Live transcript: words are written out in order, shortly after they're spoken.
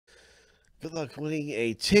Good luck winning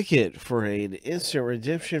a ticket for an instant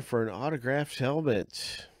redemption for an autographed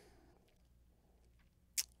helmet.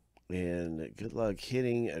 And good luck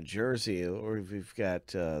hitting a jersey, or if we've got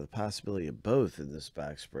the possibility of both in this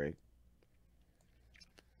box break.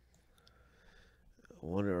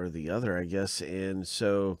 One or the other, I guess. And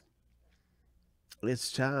so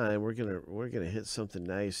it's time. We're gonna hit something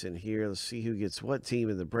nice in here. Let's see who gets what team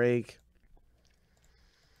in the break.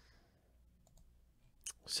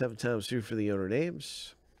 7 times through for the owner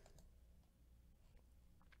names.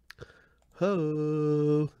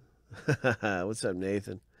 Ho! What's up,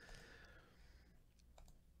 Nathan?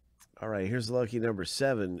 All right, here's lucky number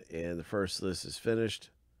 7, and the first list is finished.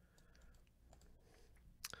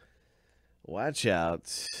 Watch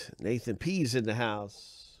out. Nathan P's in the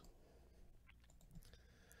house.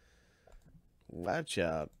 Watch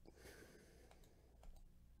out.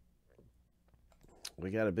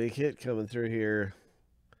 We got a big hit coming through here.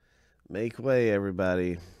 Make way,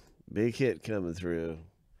 everybody. Big hit coming through.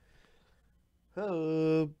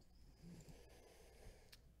 Oh.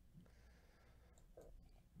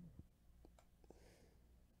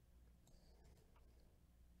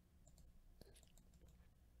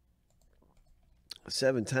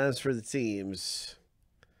 Seven times for the teams.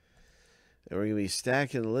 And we're going to be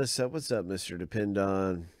stacking the list up. What's up, Mr. Depend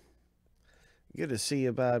On? Good to see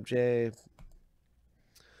you, Bob J.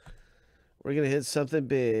 We're going to hit something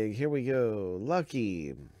big. Here we go.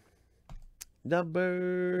 Lucky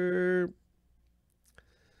number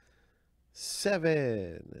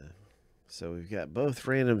 7. So we've got both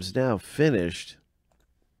randoms now finished.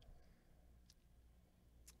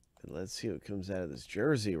 And let's see what comes out of this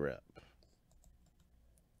jersey rep.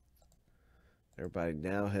 Everybody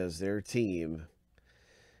now has their team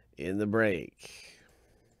in the break.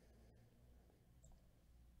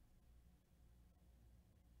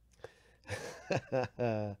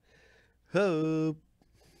 Hope.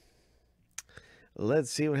 Let's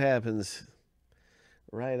see what happens.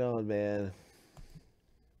 Right on, man.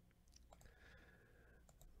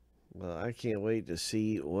 Well, I can't wait to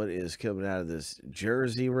see what is coming out of this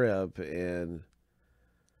jersey rep, and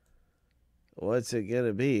what's it going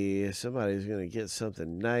to be? Somebody's going to get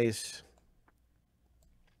something nice.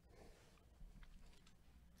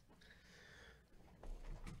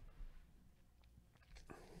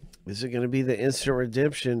 Is it going to be the instant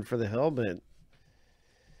redemption for the helmet?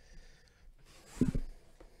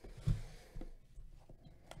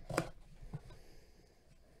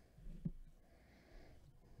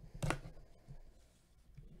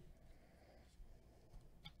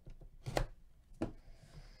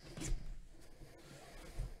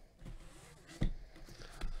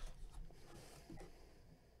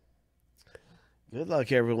 Good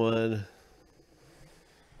luck, everyone.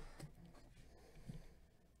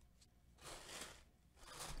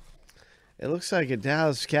 It looks like a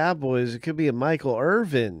Dallas Cowboys. It could be a Michael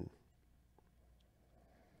Irvin.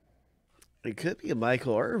 It could be a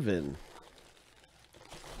Michael Irvin.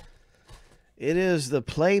 It is the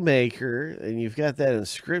playmaker, and you've got that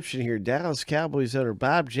inscription here. Dallas Cowboys owner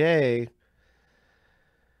Bob J.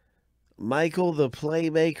 Michael the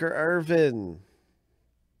Playmaker Irvin.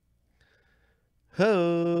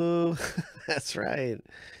 Ho! That's right.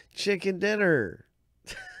 Chicken dinner.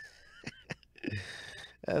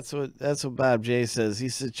 That's what Bob J says. He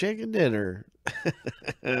said chicken dinner.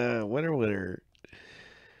 Winner, winner.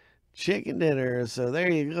 Chicken dinner. So there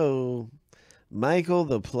you go. Michael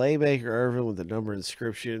the Playmaker Irvin with the number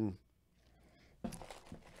inscription.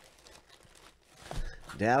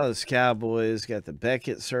 Dallas Cowboys got the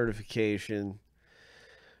Beckett certification.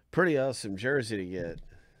 Pretty awesome jersey to get.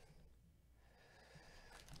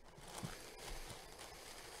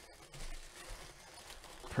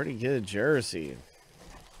 Pretty good jersey.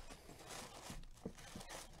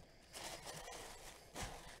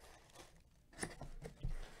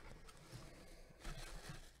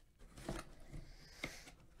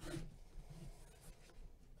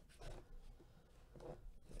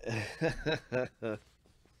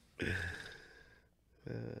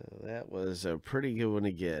 That was a pretty good one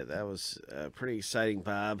to get. That was pretty exciting,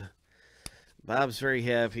 Bob. Bob's very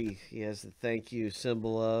happy. He has the thank you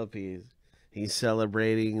symbol up. He's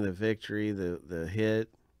celebrating the victory, the hit.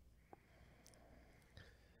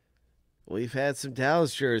 We've had some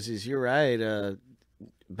Dallas jerseys. You're right.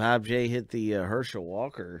 Bob J hit the Herschel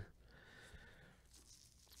Walker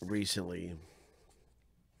recently.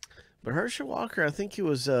 But Herschel Walker, I think he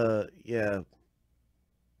was, the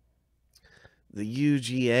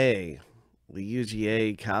UGA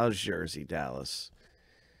college jersey, Dallas.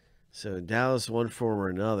 So Dallas, one form or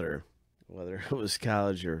another, whether it was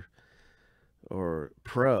college or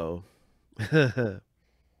pro.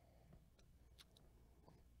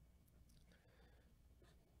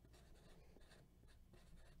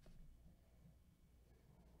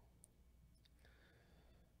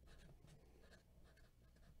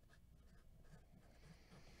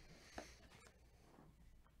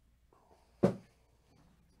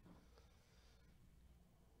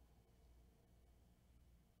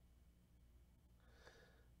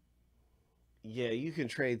 Yeah, you can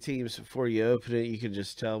trade teams before you open it. You can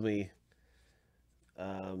just tell me,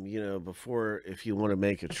 before if you want to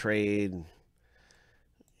make a trade,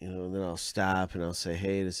 and then I'll stop and I'll say,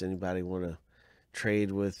 hey, does anybody want to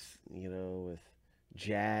trade with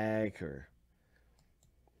Jack or.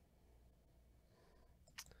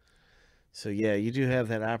 So yeah, you do have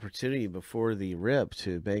that opportunity before the rip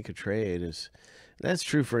to make a trade. That's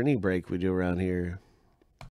true for any break we do around here.